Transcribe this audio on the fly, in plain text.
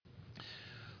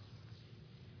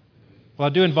Well,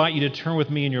 I do invite you to turn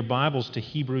with me in your Bibles to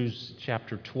Hebrews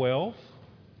chapter 12.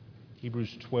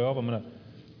 Hebrews 12. I'm going to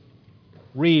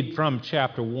read from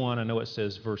chapter 1. I know it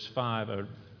says verse 5, or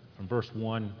from verse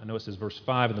 1. I know it says verse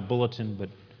 5 in the bulletin, but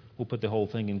we'll put the whole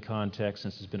thing in context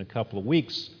since it's been a couple of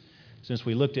weeks since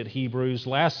we looked at Hebrews.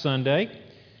 Last Sunday,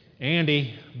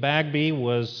 Andy Bagby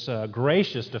was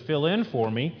gracious to fill in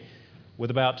for me with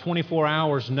about 24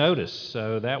 hours' notice.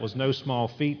 So that was no small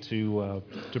feat to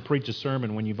preach a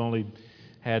sermon when you've only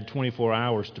had 24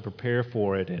 hours to prepare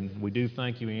for it. And we do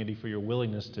thank you, Andy, for your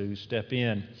willingness to step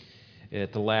in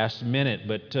at the last minute.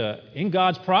 But in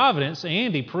God's providence,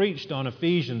 Andy preached on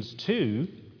Ephesians 2,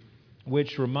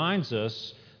 which reminds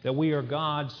us that we are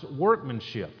God's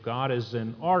workmanship. God is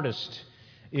an artist,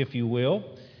 if you will,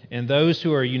 and those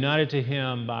who are united to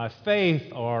Him by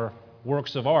faith are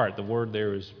works of art. The word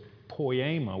there is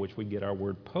poema, which we get our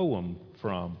word poem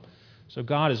from. So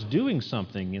God is doing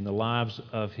something in the lives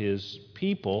of His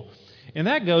people, and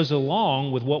that goes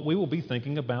along with what we will be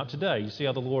thinking about today. You see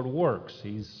how the Lord works.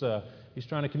 He's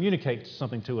trying to communicate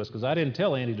something to us, because I didn't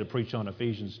tell Andy to preach on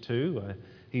Ephesians 2.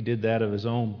 He did that of his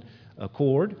own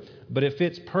accord, but it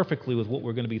fits perfectly with what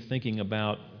we're going to be thinking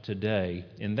about today,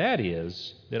 and that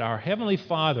is that our Heavenly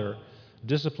Father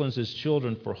disciplines His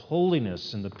children for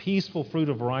holiness and the peaceful fruit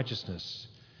of righteousness.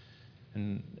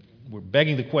 And we're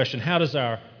begging the question, how does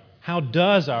our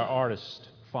artist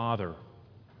Father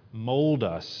mold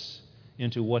us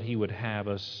into what He would have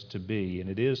us to be? And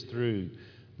it is through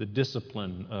the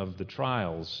discipline of the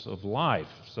trials of life.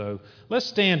 So let's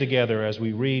stand together as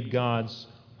we read God's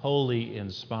holy,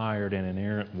 inspired, and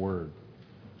inerrant Word.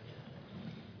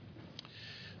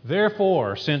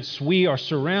 Therefore, since we are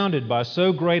surrounded by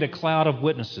so great a cloud of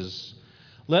witnesses,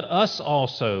 let us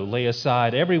also lay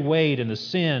aside every weight and the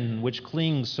sin which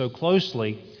clings so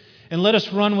closely, and let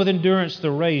us run with endurance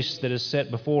the race that is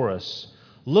set before us,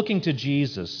 looking to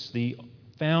Jesus, the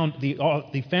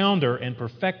founder and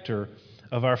perfecter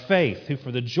of our faith, who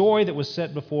for the joy that was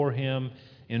set before Him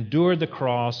endured the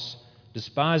cross,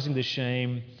 despising the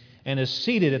shame, and is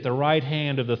seated at the right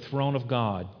hand of the throne of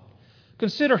God.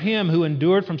 Consider Him who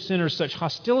endured from sinners such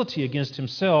hostility against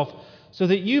Himself, so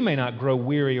that you may not grow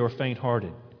weary or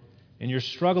faint-hearted. In your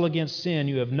struggle against sin,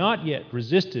 you have not yet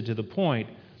resisted to the point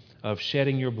of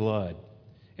shedding your blood.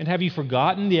 And have you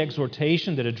forgotten the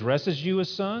exhortation that addresses you as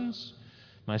sons?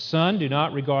 My son, do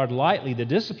not regard lightly the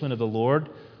discipline of the Lord,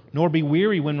 nor be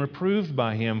weary when reproved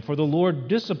by Him, for the Lord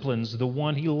disciplines the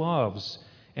one He loves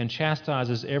and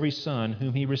chastises every son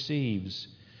whom He receives.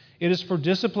 It is for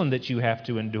discipline that you have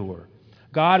to endure.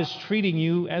 God is treating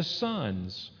you as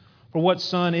sons. For what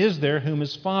son is there whom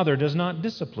his father does not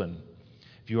discipline?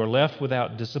 If you are left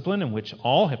without discipline, in which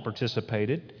all have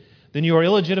participated, then you are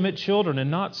illegitimate children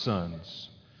and not sons.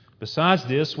 Besides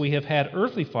this, we have had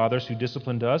earthly fathers who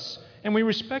disciplined us, and we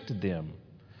respected them.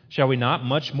 Shall we not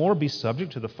much more be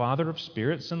subject to the Father of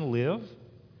spirits and live?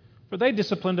 For they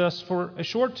disciplined us for a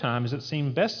short time as it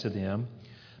seemed best to them,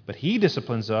 but He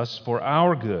disciplines us for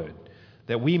our good,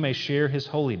 that we may share His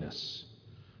holiness.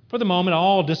 For the moment,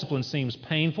 all discipline seems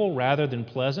painful rather than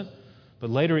pleasant, but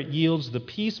later it yields the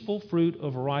peaceful fruit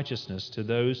of righteousness to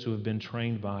those who have been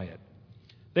trained by it.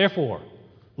 Therefore,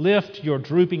 lift your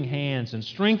drooping hands and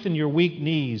strengthen your weak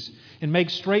knees, and make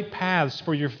straight paths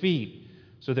for your feet,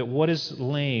 so that what is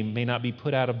lame may not be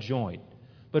put out of joint,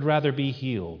 but rather be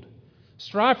healed.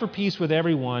 Strive for peace with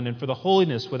everyone and for the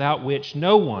holiness without which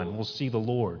no one will see the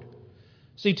Lord.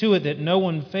 See to it that no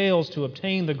one fails to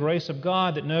obtain the grace of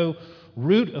God, that no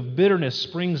root of bitterness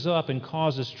springs up and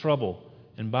causes trouble,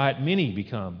 and by it many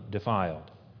become defiled.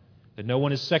 That no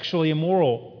one is sexually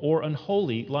immoral or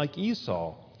unholy like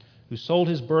Esau, who sold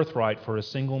his birthright for a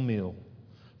single meal.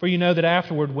 For you know that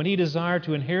afterward, when he desired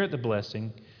to inherit the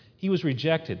blessing, he was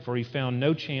rejected, for he found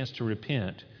no chance to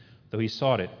repent, though he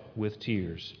sought it with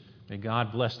tears. May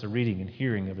God bless the reading and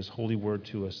hearing of His holy word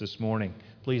to us this morning.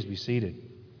 Please be seated.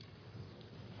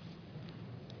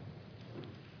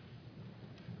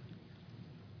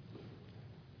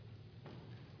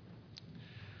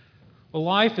 Well,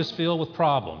 life is filled with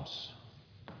problems.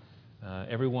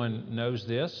 Everyone knows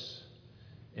this,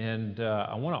 and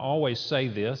I want to always say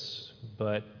this,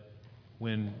 but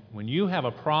when you have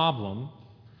a problem,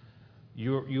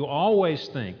 you always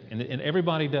think, and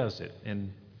everybody does it,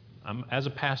 and as a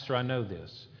pastor I know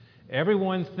this,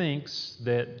 everyone thinks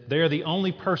that they're the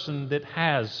only person that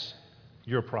has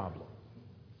your problem,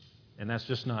 and that's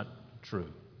just not true.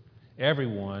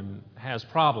 Everyone has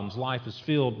problems. Life is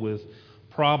filled with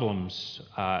problems.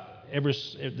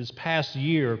 This past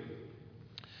year,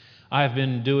 I've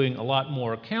been doing a lot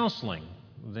more counseling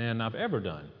than I've ever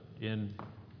done in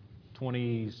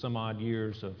 20 some odd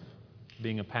years of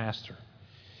being a pastor.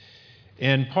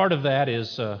 And part of that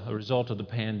is a result of the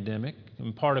pandemic,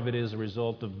 and part of it is a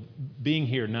result of being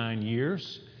here 9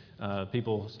 years.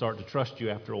 People start to trust you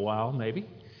after a while, maybe.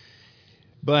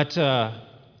 But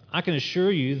I can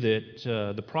assure you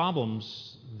that the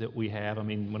problems that we have, I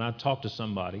mean, when I talk to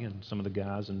somebody, and some of the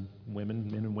guys and women,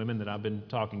 men and women that I've been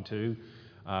talking to,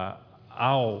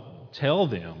 I'll tell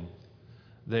them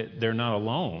that they're not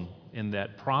alone in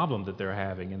that problem that they're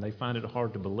having, and they find it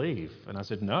hard to believe. And I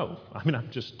said, no. I mean,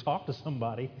 I've just talked to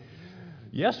somebody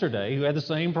yesterday who had the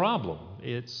same problem.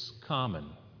 It's common.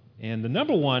 And the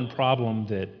number one problem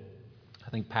that I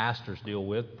think pastors deal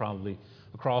with, probably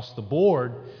across the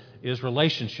board, is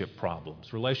relationship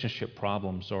problems. Relationship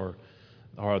problems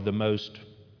are the most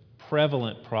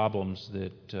prevalent problems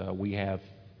that we have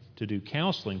to do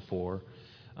counseling for.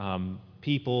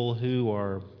 People who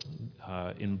are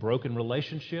in broken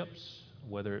relationships,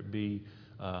 whether it be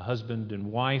a husband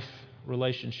and wife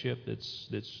relationship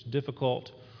that's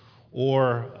difficult,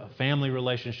 or a family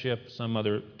relationship, some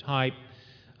other type.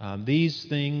 These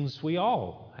things we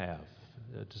all have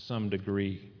to some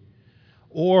degree.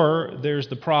 Or there's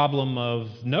the problem of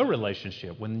no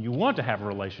relationship, when you want to have a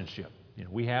relationship. You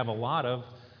know, we have a lot of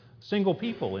single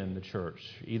people in the church,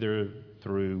 either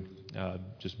through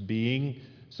just being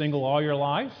single all your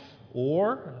life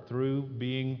or through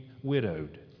being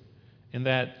widowed. And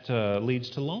that leads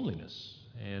to loneliness.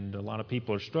 And a lot of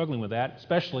people are struggling with that,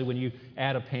 especially when you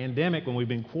add a pandemic, when we've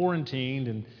been quarantined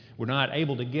and we're not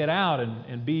able to get out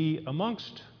and be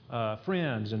amongst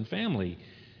friends and family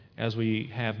as we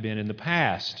have been in the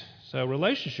past. So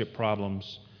relationship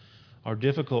problems are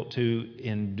difficult to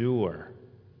endure.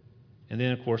 And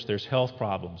then, of course, there's health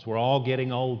problems. We're all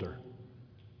getting older.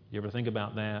 You ever think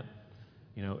about that?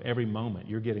 You know, every moment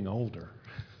you're getting older.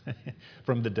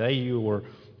 From the day you were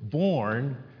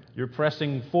born, you're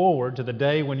pressing forward to the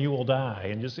day when you will die,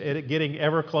 and just getting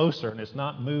ever closer, and it's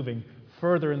not moving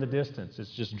further in the distance.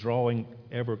 It's just drawing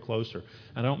ever closer.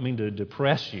 I don't mean to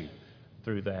depress you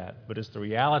through that, but it's the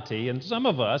reality. And some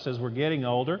of us, as we're getting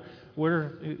older,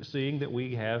 we're seeing that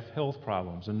we have health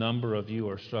problems. A number of you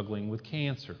are struggling with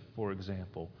cancer, for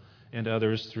example, and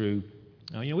others through,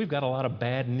 we've got a lot of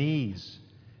bad knees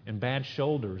and bad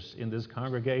shoulders in this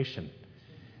congregation.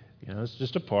 You know, it's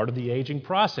just a part of the aging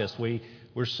process.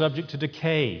 We're subject to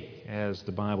decay, as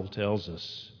the Bible tells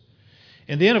us.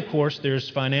 And then, of course, there's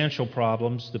financial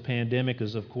problems. The pandemic,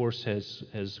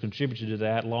 has contributed to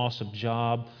that. Loss of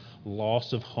job,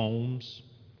 loss of homes.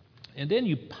 And then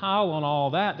you pile on all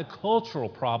that the cultural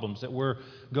problems that we're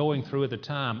going through at the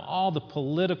time, all the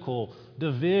political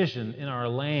division in our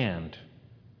land.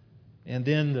 And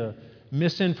then the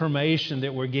misinformation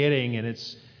that we're getting,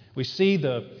 and we see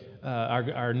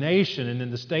our nation and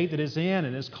in the state that it's in,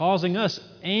 and it's causing us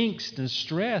angst and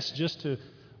stress just to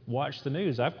watch the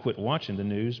news. I've quit watching the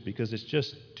news because it's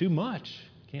just too much.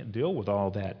 Can't deal with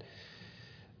all that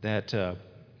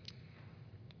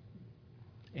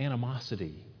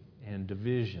animosity and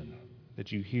division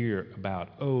that you hear about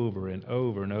over and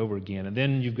over and over again. And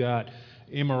then you've got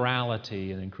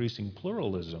immorality and increasing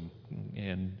pluralism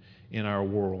in our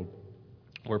world,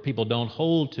 where people don't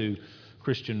hold to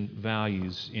Christian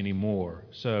values anymore.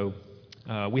 So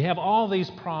we have all these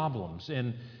problems,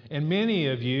 and many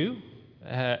of you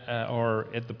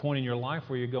are at the point in your life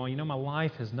where you're going, my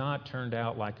life has not turned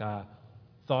out like I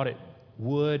thought it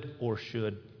would or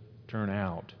should turn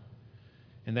out.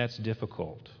 And that's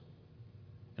difficult.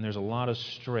 And there's a lot of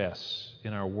stress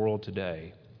in our world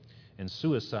today, and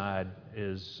suicide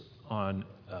is on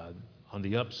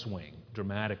the upswing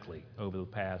dramatically over the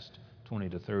past 20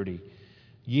 to 30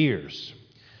 years.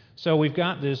 So we've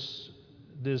got this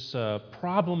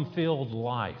problem-filled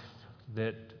life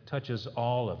that touches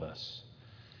all of us.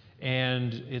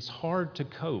 And it's hard to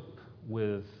cope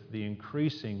with the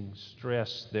increasing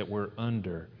stress that we're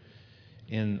under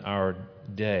in our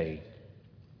day.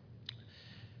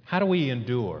 How do we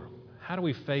endure? How do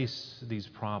we face these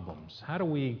problems? How do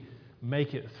we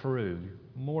make it through?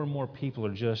 More and more people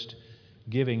are just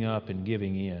giving up and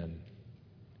giving in.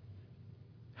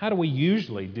 How do we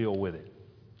usually deal with it?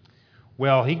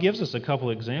 Well, he gives us a couple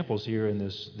of examples here in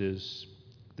this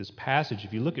passage.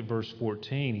 If you look at verse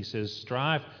 14, he says,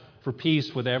 strive for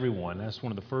peace with everyone. That's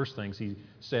one of the first things he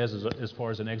says as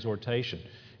far as an exhortation.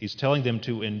 He's telling them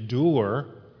to endure,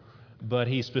 but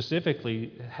he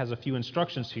specifically has a few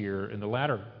instructions here in the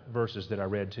latter verses that I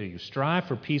read to you. Strive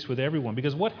for peace with everyone,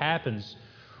 because what happens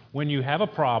when you have a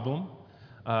problem,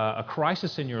 a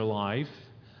crisis in your life,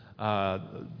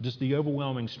 just the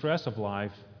overwhelming stress of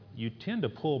life, you tend to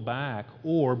pull back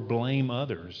or blame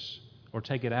others or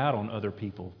take it out on other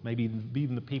people, maybe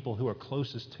even the people who are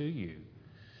closest to you.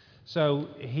 So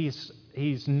he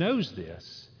knows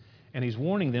this, and he's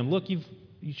warning them, look, you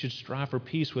should strive for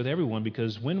peace with everyone,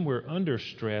 because when we're under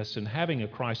stress and having a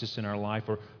crisis in our life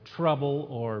or trouble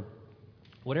or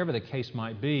whatever the case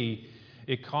might be,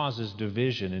 it causes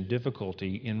division and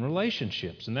difficulty in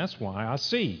relationships. And that's why I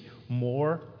see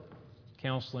more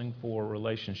counseling for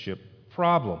relationship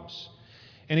problems.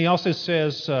 And he also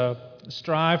says,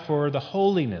 strive for the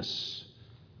holiness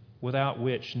without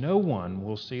which no one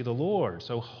will see the Lord.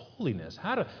 So holiness.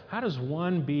 How does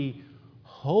one be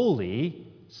holy,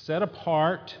 set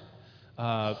apart,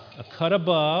 cut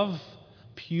above,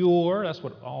 pure? That's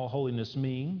what all holiness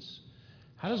means.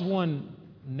 How does one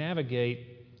navigate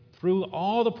through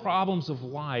all the problems of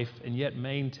life and yet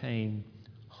maintain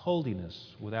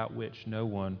holiness, without which no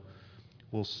one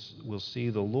will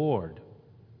see the Lord?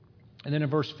 And then in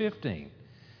verse 15,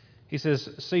 he says,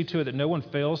 see to it that no one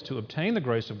fails to obtain the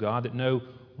grace of God, that no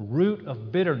root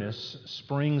of bitterness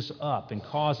springs up and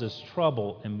causes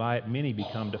trouble, and by it many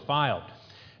become defiled.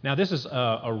 Now, this is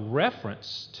a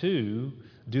reference to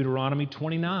Deuteronomy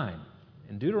 29.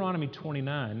 In Deuteronomy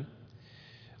 29,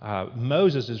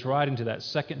 Moses is writing to that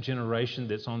second generation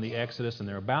that's on the Exodus, and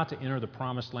they're about to enter the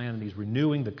Promised Land, and he's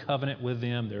renewing the covenant with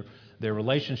them, their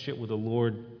relationship with the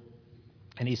Lord.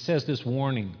 And he says this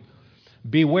warning,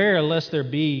 beware lest there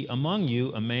be among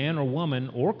you a man or woman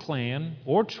or clan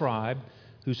or tribe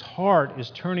whose heart is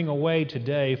turning away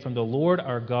today from the Lord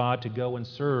our God to go and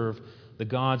serve the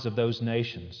gods of those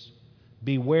nations.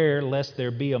 Beware lest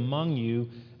there be among you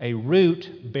a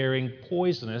root bearing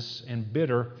poisonous and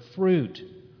bitter fruit,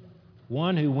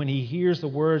 one who, when he hears the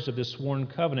words of this sworn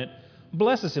covenant,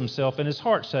 blesses himself in his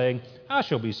heart, saying, I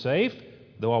shall be safe,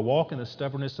 though I walk in the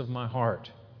stubbornness of my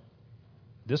heart.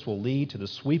 This will lead to the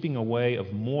sweeping away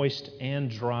of moist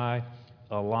and dry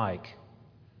alike.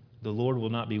 The Lord will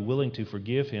not be willing to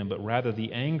forgive him, but rather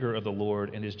the anger of the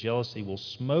Lord and his jealousy will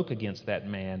smoke against that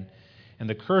man, and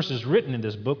the curses written in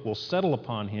this book will settle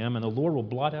upon him, and the Lord will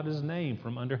blot out his name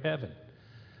from under heaven.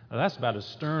 Now, that's about as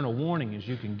stern a warning as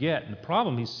you can get. And the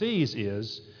problem he sees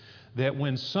is that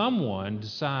when someone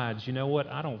decides, you know what,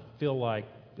 I don't feel like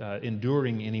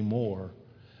enduring anymore,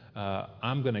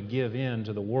 I'm going to give in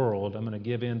to the world, I'm going to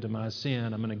give in to my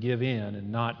sin, I'm going to give in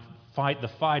and not fight the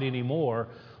fight anymore,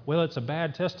 well, it's a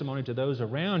bad testimony to those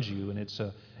around you, and it's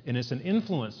an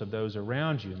influence of those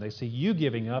around you. And they see you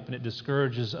giving up, and it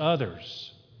discourages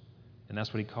others. And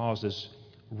that's what he calls this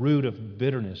root of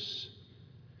bitterness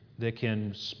that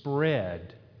can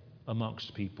spread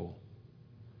amongst people.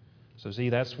 So see,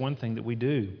 that's one thing that we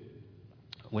do.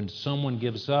 When someone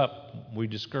gives up, we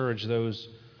discourage those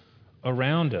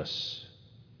around us.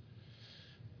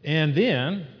 And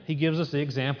then he gives us the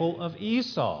example of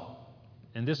Esau.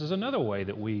 And this is another way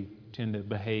that we tend to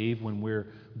behave when we're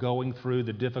going through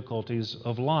the difficulties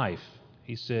of life.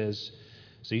 He says,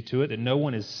 see to it that no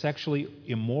one is sexually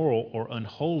immoral or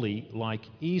unholy like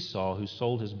Esau, who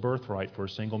sold his birthright for a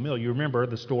single meal. You remember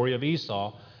the story of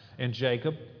Esau and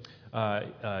Jacob.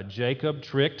 Jacob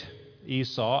tricked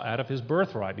Esau out of his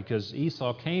birthright because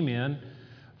Esau came in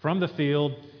from the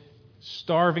field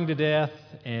starving to death,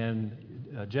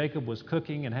 and Jacob was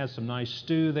cooking and had some nice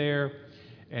stew there.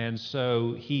 And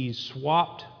so he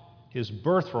swapped his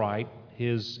birthright,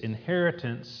 his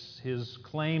inheritance, his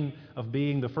claim of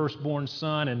being the firstborn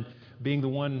son and being the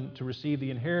one to receive the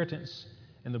inheritance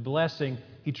and the blessing.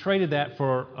 He traded that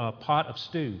for a pot of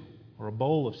stew, or a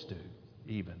bowl of stew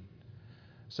even.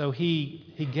 So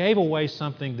he gave away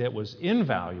something that was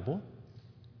invaluable,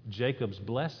 Jacob's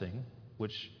blessing,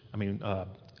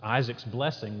 Isaac's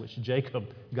blessing, which Jacob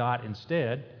got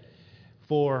instead,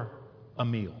 for a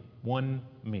meal, one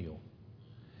meal.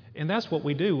 And that's what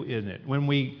we do, isn't it? When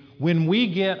we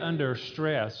get under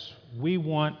stress, we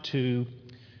want to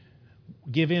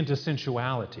give in to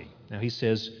sensuality. Now he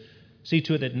says, see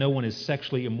to it that no one is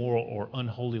sexually immoral or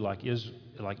unholy like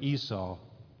Esau.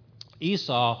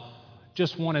 Esau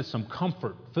just wanted some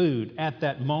comfort food at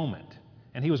that moment,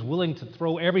 and he was willing to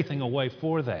throw everything away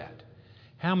for that.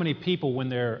 How many people, when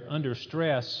they're under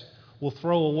stress, will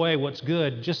throw away what's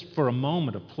good just for a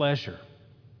moment of pleasure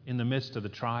in the midst of the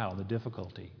trial, the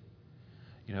difficulty?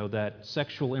 That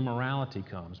sexual immorality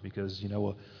comes because,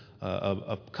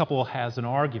 a couple has an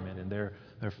argument and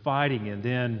they're fighting, and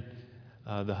then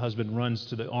the husband runs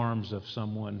to the arms of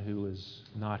someone who is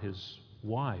not his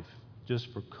wife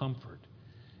just for comfort.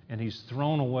 And he's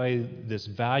thrown away this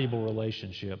valuable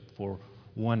relationship for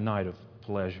one night of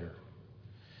pleasure.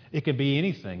 It could be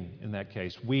anything in that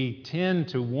case. We tend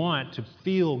to want to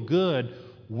feel good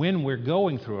when we're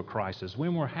going through a crisis,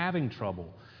 when we're having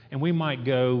trouble. And we might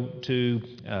go to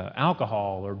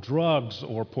alcohol or drugs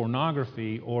or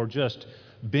pornography or just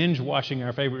binge watching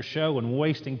our favorite show and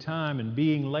wasting time and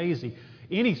being lazy.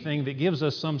 Anything that gives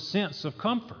us some sense of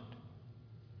comfort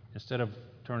instead of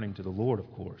turning to the Lord,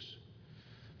 of course.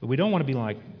 But we don't want to be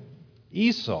like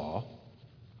Esau,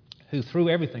 who threw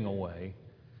everything away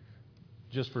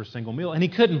just for a single meal, and he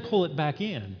couldn't pull it back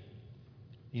in.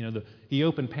 He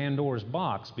opened Pandora's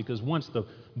box because once the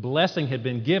blessing had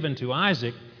been given to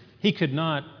Isaac, he could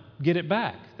not get it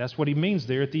back. That's what he means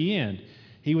there at the end.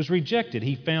 He was rejected.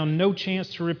 He found no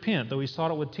chance to repent, though he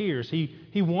sought it with tears.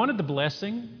 He wanted the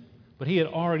blessing, but he had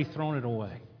already thrown it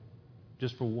away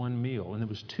just for one meal, and it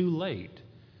was too late.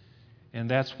 And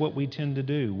that's what we tend to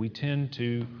do. We tend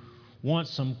to want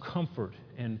some comfort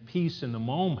and peace in the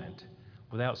moment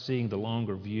without seeing the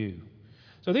longer view.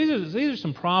 So these are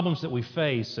some problems that we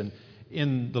face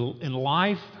in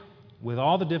life, with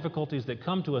all the difficulties that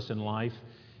come to us in life,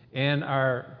 and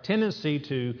our tendency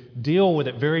to deal with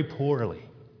it very poorly.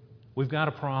 We've got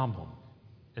a problem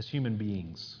as human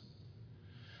beings.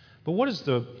 But what has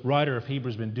the writer of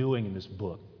Hebrews been doing in this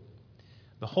book?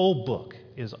 The whole book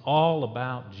is all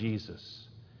about Jesus.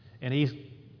 And he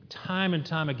time and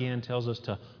time again tells us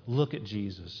to look at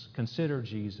Jesus, consider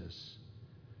Jesus.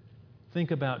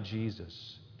 Think about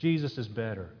Jesus. Jesus is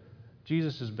better.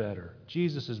 Jesus is better.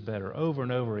 Jesus is better. Over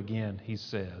and over again, he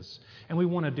says. And we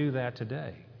want to do that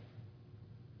today.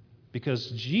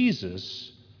 Because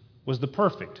Jesus was the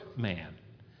perfect man.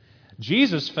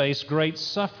 Jesus faced great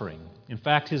suffering. In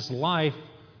fact, his life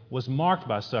was marked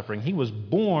by suffering. He was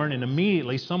born and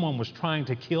immediately someone was trying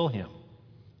to kill him.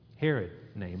 Herod,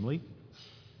 namely.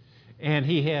 And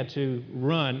he had to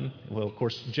run, well, of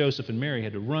course, Joseph and Mary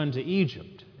had to run to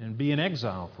Egypt and be in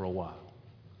exile for a while.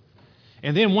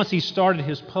 And then once he started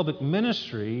his public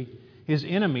ministry, his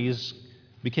enemies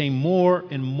became more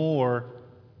and more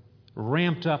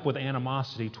ramped up with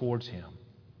animosity towards him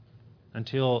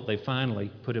until they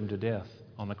finally put him to death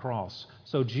on the cross.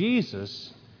 So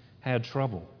Jesus had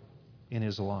trouble in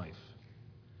his life.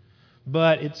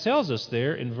 But it tells us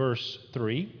there in verse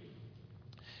 3,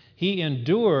 he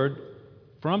endured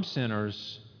from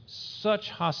sinners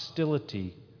such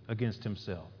hostility against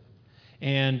himself.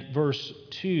 And verse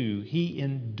 2, he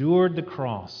endured the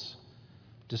cross,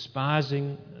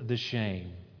 despising the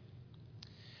shame.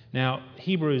 Now,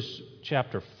 Hebrews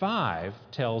chapter 5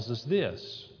 tells us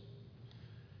this.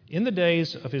 In the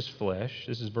days of his flesh,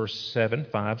 this is verse 7,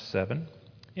 5-7.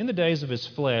 In the days of his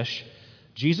flesh,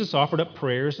 Jesus offered up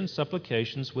prayers and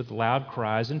supplications with loud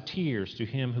cries and tears to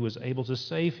him who was able to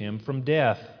save him from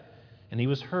death, and he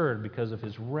was heard because of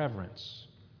his reverence.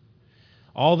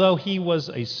 Although he was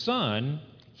a son,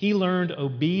 he learned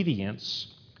obedience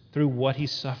through what he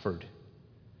suffered.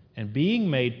 And being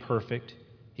made perfect,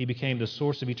 he became the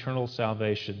source of eternal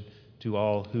salvation to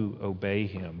all who obey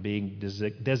him, being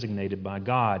designated by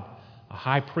God a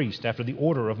high priest after the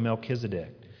order of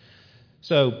Melchizedek.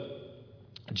 So,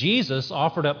 Jesus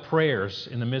offered up prayers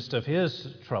in the midst of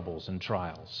his troubles and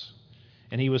trials.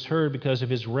 And he was heard because of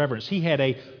his reverence. He had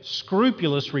a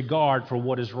scrupulous regard for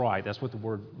what is right. That's what the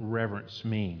word reverence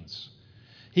means.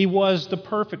 He was the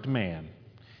perfect man.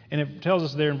 And it tells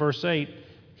us there in verse 8,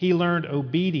 he learned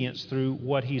obedience through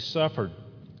what he suffered.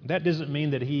 That doesn't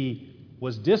mean that he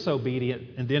was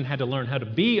disobedient and then had to learn how to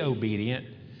be obedient.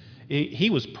 He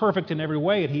was perfect in every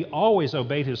way, and he always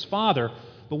obeyed his Father.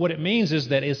 But what it means is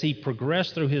that as he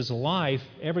progressed through his life,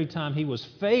 every time he was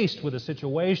faced with a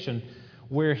situation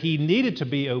where he needed to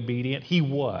be obedient, he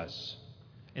was.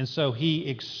 And so he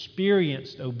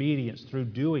experienced obedience through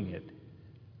doing it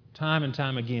time and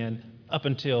time again up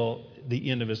until the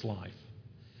end of his life.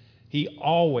 He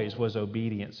always was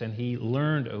obedience, and he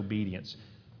learned obedience.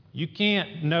 You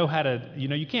can't know how to,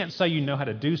 you can't say you know how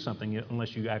to do something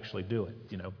unless you actually do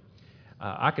it,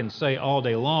 I can say all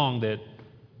day long that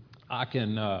I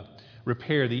can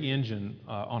repair the engine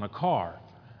on a car,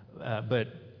 but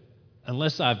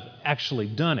unless I've actually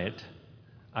done it,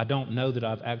 I don't know that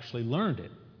I've actually learned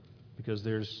it because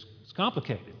it's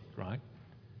complicated, right?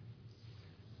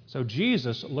 So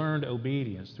Jesus learned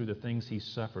obedience through the things he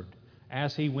suffered.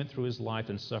 As he went through his life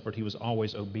and suffered, he was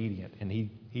always obedient, and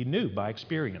he knew by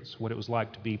experience what it was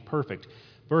like to be perfect.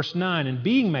 Verse 9, and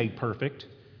being made perfect,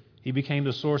 he became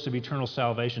the source of eternal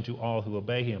salvation to all who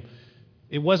obey him.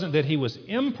 It wasn't that he was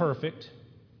imperfect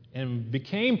and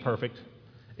became perfect.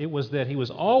 It was that he was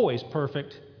always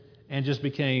perfect and just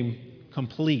became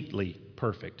completely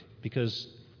perfect, because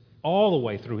all the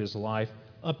way through his life,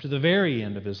 up to the very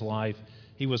end of his life,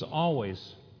 he was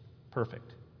always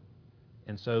perfect.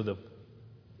 And so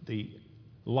the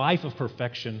life of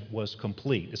perfection was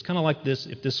complete. It's kind of like this: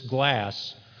 if this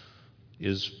glass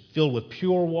is filled with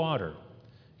pure water,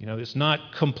 it's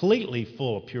not completely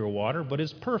full of pure water, but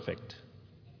it's perfect.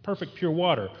 perfect pure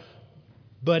water.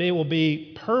 But it will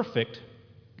be perfect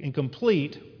and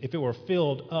complete if it were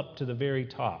filled up to the very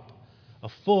top, a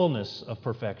fullness of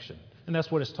perfection. And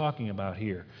that's what it's talking about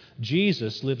here.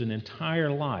 Jesus lived an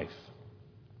entire life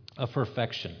of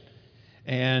perfection.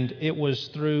 And it was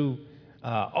through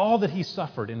all that he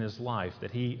suffered in his life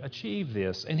that he achieved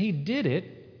this. And he did it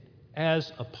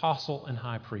as apostle and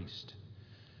high priest.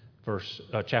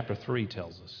 Chapter 3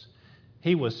 tells us.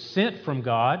 He was sent from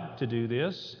God to do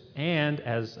this, and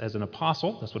as an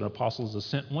apostle, that's what an apostle is, a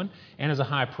sent one, and as a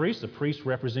high priest, the priest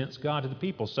represents God to the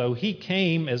people. So he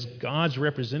came as God's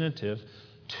representative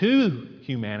to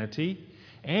humanity,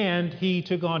 and he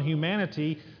took on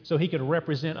humanity so he could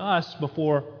represent us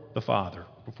before the Father,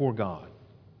 before God.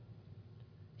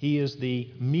 He is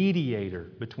the mediator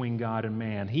between God and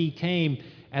man. He came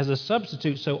as a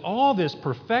substitute. So all this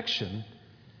perfection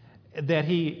that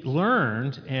he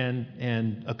learned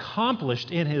and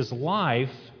accomplished in his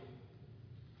life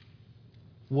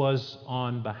was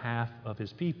on behalf of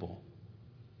his people.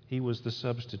 He was the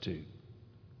substitute.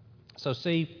 So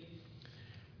see,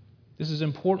 this is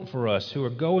important for us who are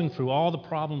going through all the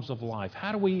problems of life.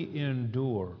 How do we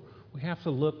endure? We have to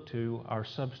look to our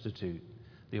substitute,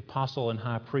 the apostle and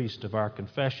high priest of our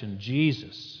confession,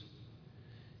 Jesus.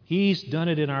 He's done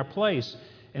it in our place.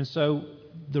 And so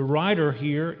the writer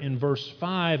here in verse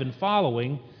 5 and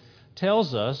following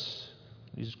tells us,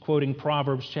 he's quoting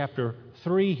Proverbs chapter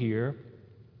 3 here,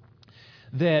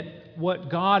 that what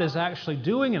God is actually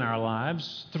doing in our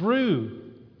lives through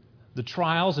the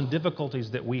trials and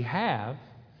difficulties that we have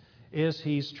is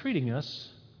he's treating us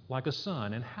like a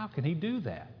son. And how can he do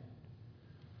that?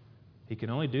 He can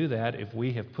only do that if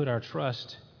we have put our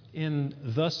trust in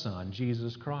the Son,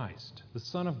 Jesus Christ, the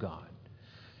Son of God.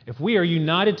 If we are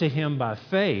united to him by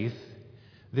faith,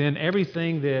 then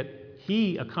everything that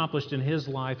he accomplished in his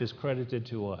life is credited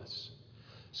to us.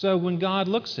 So when God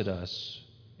looks at us,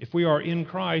 if we are in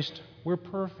Christ, we're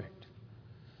perfect.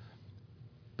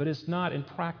 But it's not in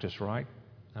practice, right?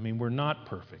 I mean, we're not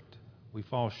perfect. We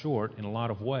fall short in a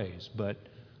lot of ways. But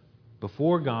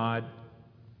before God,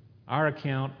 our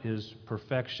account is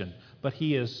perfection. But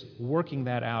he is working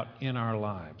that out in our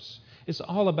lives. It's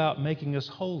all about making us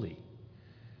holy.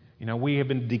 You know, we have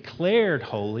been declared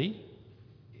holy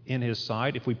in his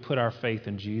sight if we put our faith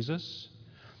in Jesus.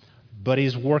 But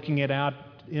he's working it out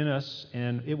in us,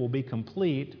 and it will be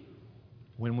complete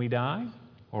when we die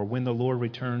or when the Lord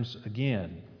returns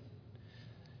again.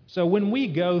 So when we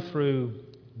go through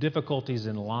difficulties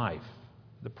in life,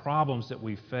 the problems that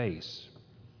we face,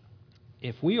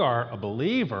 if we are a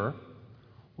believer,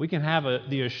 we can have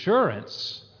the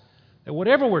assurance that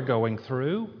whatever we're going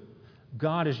through,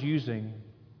 God is using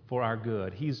for our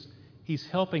good. He's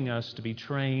helping us to be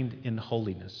trained in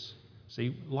holiness.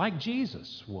 See, like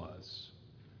Jesus was.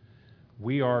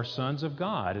 We are sons of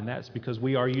God, and that's because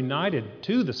we are united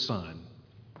to the Son.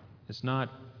 It's not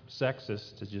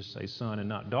sexist to just say son and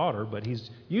not daughter, but he's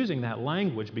using that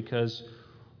language because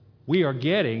we are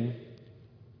getting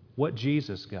what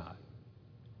Jesus got.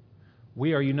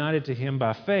 We are united to him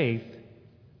by faith,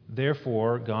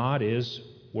 therefore God is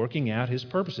working out his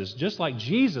purposes. Just like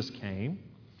Jesus came,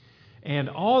 and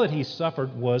all that he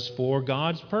suffered was for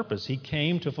God's purpose. He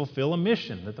came to fulfill a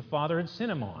mission that the Father had sent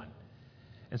him on.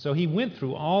 And so he went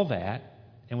through all that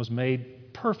and was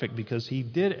made perfect because he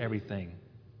did everything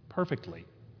perfectly.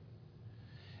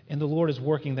 And the Lord is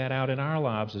working that out in our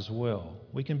lives as well.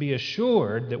 We can be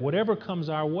assured that whatever comes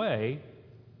our way,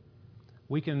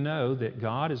 we can know that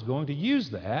God is going to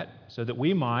use that so that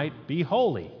we might be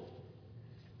holy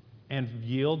and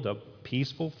yield the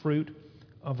peaceful fruit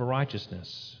of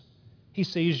righteousness. He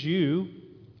sees you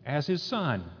as his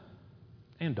son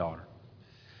and daughter,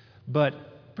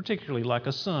 but particularly like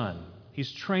a son.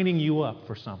 He's training you up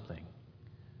for something,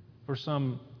 for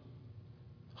some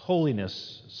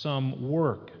holiness, some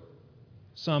work,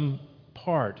 some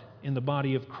part in the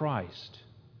body of Christ.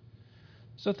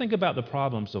 So think about the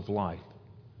problems of life.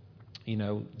 You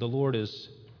know, the Lord is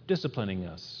disciplining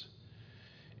us,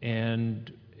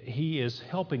 and he is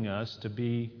helping us to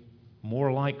be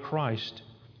more like Christ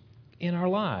in our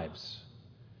lives.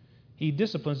 He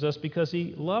disciplines us because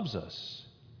he loves us.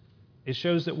 It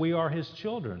shows that we are his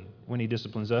children when he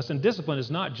disciplines us. And discipline is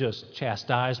not just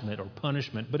chastisement or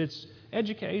punishment, but it's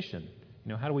education. You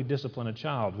know, how do we discipline a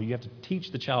child? Well, you have to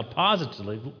teach the child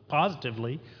positively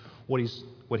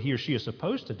what he or she is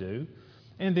supposed to do.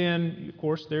 And then, of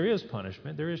course, there is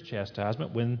punishment. There is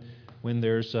chastisement when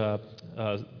there's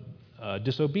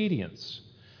disobedience.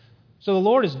 So the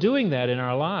Lord is doing that in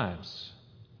our lives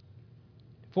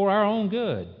for our own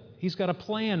good. He's got a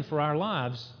plan for our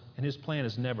lives, and his plan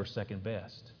is never second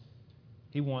best.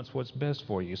 He wants what's best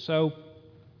for you. So,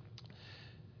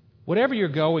 whatever you're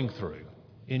going through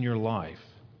in your life,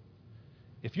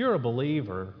 if you're a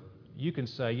believer, you can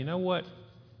say, you know what,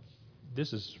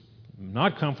 this is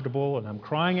not comfortable, and I'm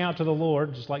crying out to the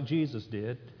Lord, just like Jesus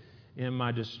did, in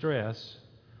my distress.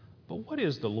 But what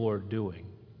is the Lord doing?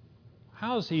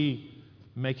 How is He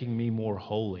making me more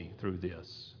holy through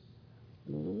this?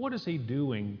 What is He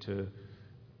doing to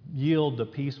yield the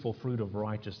peaceful fruit of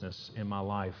righteousness in my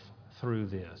life through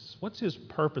this? What's His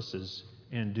purposes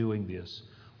in doing this?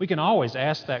 We can always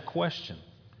ask that question,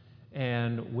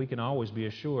 and we can always be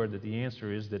assured that the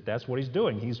answer is that that's what He's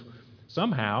doing. He's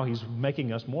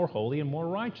making us more holy and more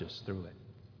righteous through it.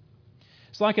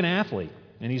 It's like an athlete,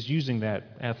 and He's using that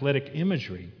athletic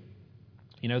imagery.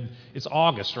 You know, it's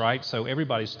August, right? So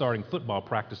everybody's starting football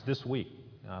practice this week.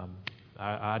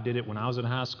 I did it when I was in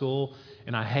high school,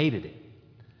 and I hated it.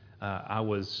 I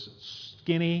was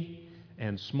skinny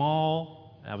and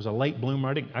small. I was a late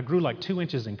bloomer. I grew like 2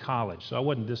 inches in college, so I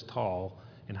wasn't this tall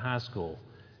in high school.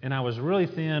 And I was really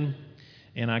thin,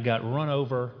 and I got run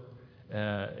over.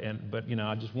 But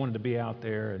I just wanted to be out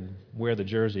there and wear the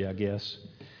jersey, I guess.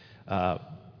 But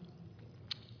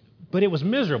it was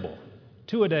miserable.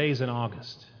 2-a-days in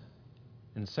August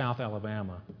in South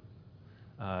Alabama.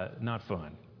 Not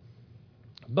fun.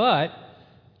 But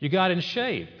you got in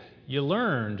shape. You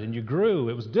learned and you grew.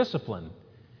 It was discipline.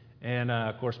 And,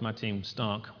 of course, my team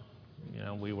stunk.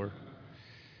 We were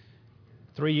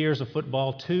 3 years of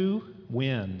football, 2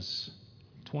 wins,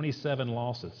 27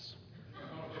 losses.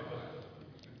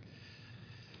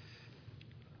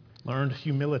 Learned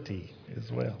humility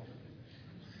as well.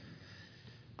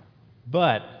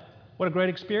 But what a great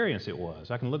experience it was.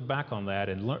 I can look back on that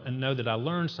and know that I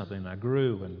learned something, and I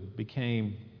grew and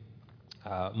became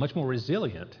much more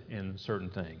resilient in certain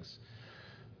things.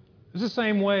 It's the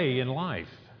same way in life.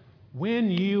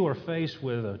 When you are faced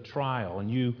with a trial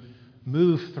and you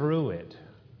move through it,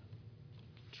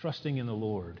 trusting in the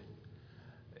Lord,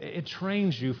 it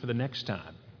trains you for the next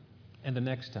time and the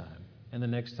next time and the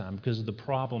next time, because the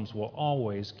problems will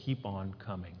always keep on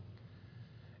coming.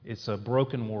 It's a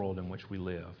broken world in which we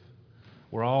live.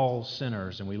 We're all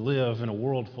sinners, and we live in a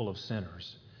world full of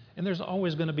sinners. And there's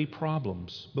always going to be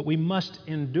problems, but we must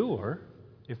endure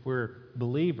if we're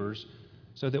believers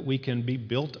so that we can be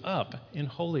built up in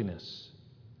holiness.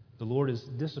 The Lord is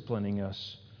disciplining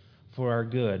us for our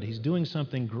good. He's doing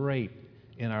something great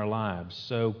in our lives.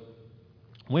 So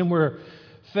when we're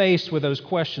faced with those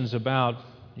questions about,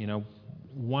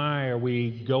 why are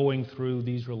we going through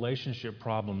these relationship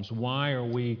problems? Why are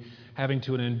we having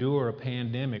to endure a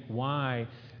pandemic? Why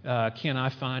can't I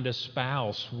find a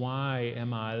spouse? Why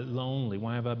am I lonely?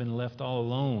 Why have I been left all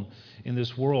alone in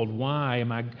this world? Why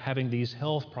am I having these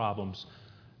health problems?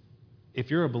 If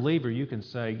you're a believer, you can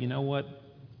say, you know what?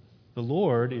 The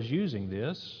Lord is using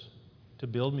this to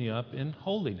build me up in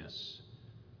holiness,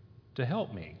 to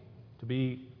help me to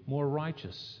be more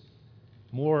righteous,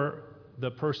 more the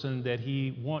person that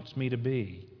He wants me to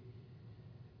be.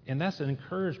 And that's an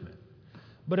encouragement.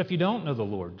 But if you don't know the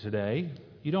Lord today,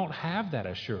 you don't have that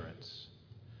assurance.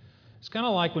 It's kind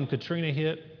of like when Katrina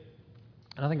hit,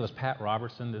 and I think it was Pat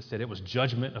Robertson that said it was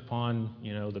judgment upon,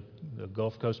 the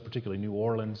Gulf Coast, particularly New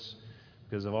Orleans,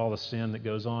 because of all the sin that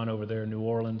goes on over there in New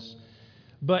Orleans.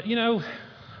 But,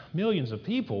 millions of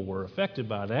people were affected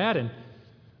by that, and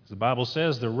as the Bible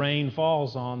says, the rain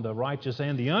falls on the righteous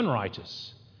and the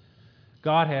unrighteous.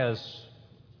 God has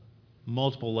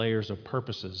multiple layers of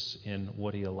purposes in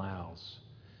what He allows.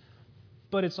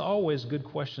 But it's always good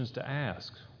questions to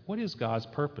ask. What is God's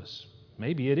purpose?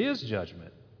 Maybe it is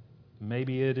judgment.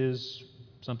 Maybe it is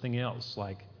something else,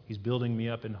 like He's building me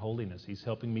up in holiness. He's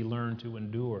helping me learn to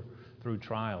endure through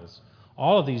trials.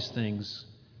 All of these things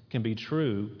can be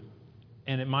true,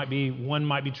 and one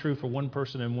might be true for one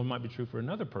person and one might be true for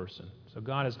another person. So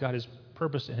God has got His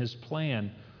purpose and His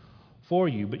plan for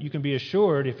you, but you can be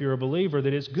assured, if you're a believer,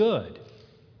 that it's good.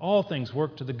 All things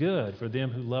work to the good for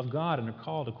them who love God and are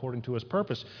called according to His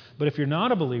purpose. But if you're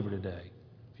not a believer today,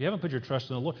 if you haven't put your trust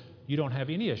in the Lord, you don't have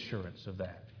any assurance of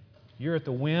that. You're at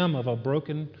the whim of a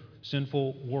broken,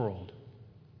 sinful world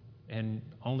and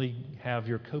only have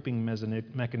your coping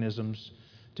mechanisms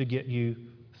to get you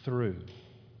through.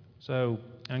 So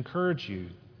I encourage you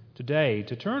today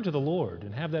to turn to the Lord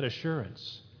and have that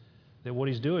assurance that what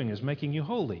He's doing is making you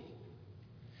holy.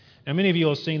 Now, many of you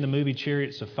have seen the movie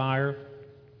Chariots of Fire.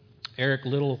 Eric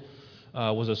Liddell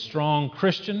was a strong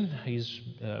Christian. He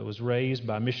was raised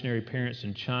by missionary parents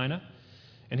in China.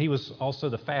 And he was also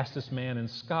the fastest man in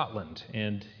Scotland.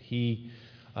 And he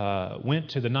went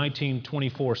to the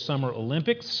 1924 Summer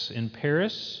Olympics in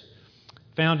Paris.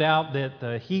 Found out that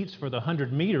the heats for the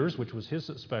 100 meters, which was his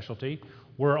specialty,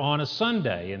 were on a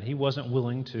Sunday, and he wasn't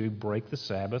willing to break the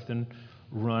Sabbath and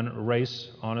run a race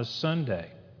on a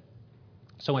Sunday.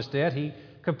 So instead, he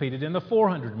competed in the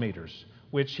 400 meters,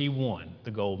 which he won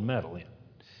the gold medal in.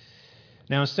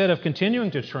 Now, instead of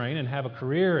continuing to train and have a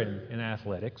career in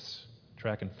athletics,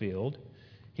 track and field,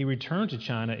 he returned to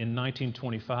China in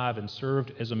 1925 and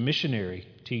served as a missionary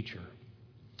teacher.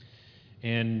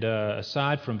 And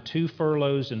aside from 2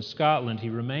 furloughs in Scotland, he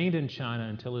remained in China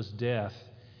until his death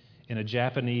in a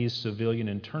Japanese civilian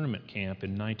internment camp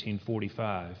in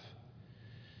 1945.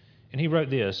 And he wrote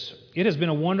this: "It has been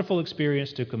a wonderful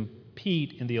experience to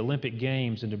compete in the Olympic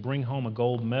Games and to bring home a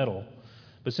gold medal.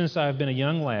 But since I have been a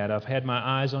young lad, I've had my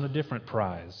eyes on a different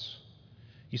prize.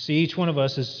 You see, each one of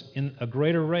us is in a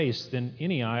greater race than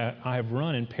any I have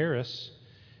run in Paris,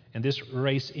 and this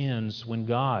race ends when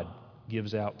God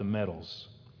gives out the medals."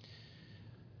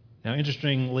 Now,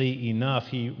 interestingly enough,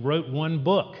 he wrote one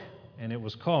book, and it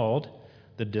was called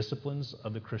The Disciplines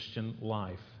of the Christian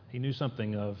Life. He knew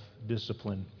something of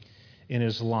discipline in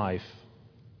his life.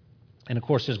 And of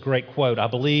course, his great quote, "I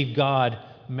believe God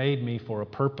made me for a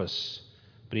purpose,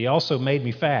 but He also made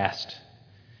me fast.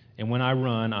 And when I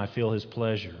run, I feel His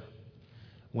pleasure."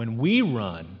 When we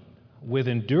run with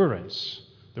endurance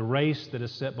the race that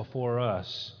is set before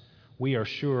us, we are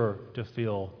sure to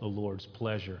feel the Lord's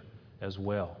pleasure as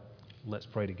well. Let's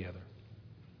pray together.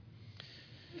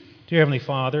 Dear Heavenly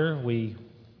Father, we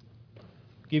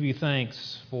give you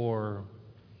thanks for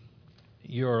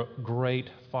your great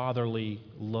fatherly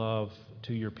love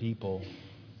to your people.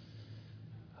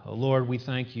 Lord, we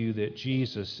thank you that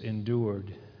Jesus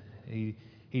endured.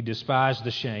 He despised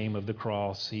the shame of the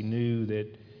cross. He knew that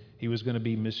he was going to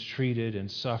be mistreated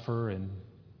and suffer and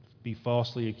be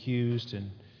falsely accused and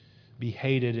be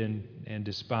hated and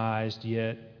despised,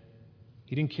 yet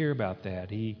he didn't care about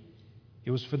that. It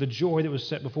was for the joy that was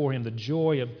set before him, the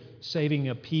joy of saving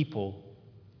a people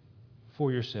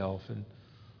for yourself. And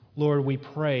Lord, we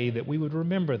pray that we would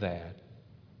remember that.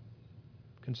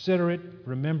 Consider it,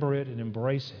 remember it, and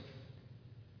embrace it.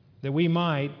 That we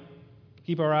might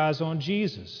keep our eyes on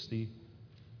Jesus, the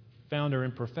founder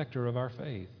and perfecter of our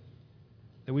faith.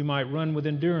 That we might run with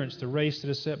endurance the race that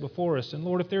is set before us. And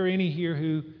Lord, if there are any here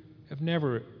who have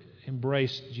never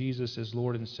embraced Jesus as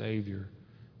Lord and Savior,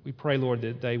 we pray, Lord,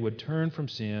 that they would turn from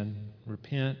sin,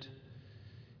 repent,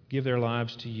 give their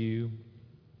lives to you,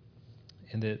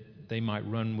 and that they might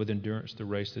run with endurance the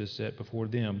race that is set before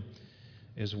them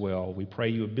as well. We pray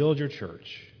you would build your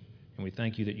church, and we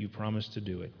thank you that you promised to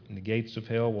do it. And the gates of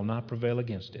hell will not prevail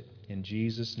against it. In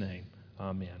Jesus' name,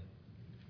 amen.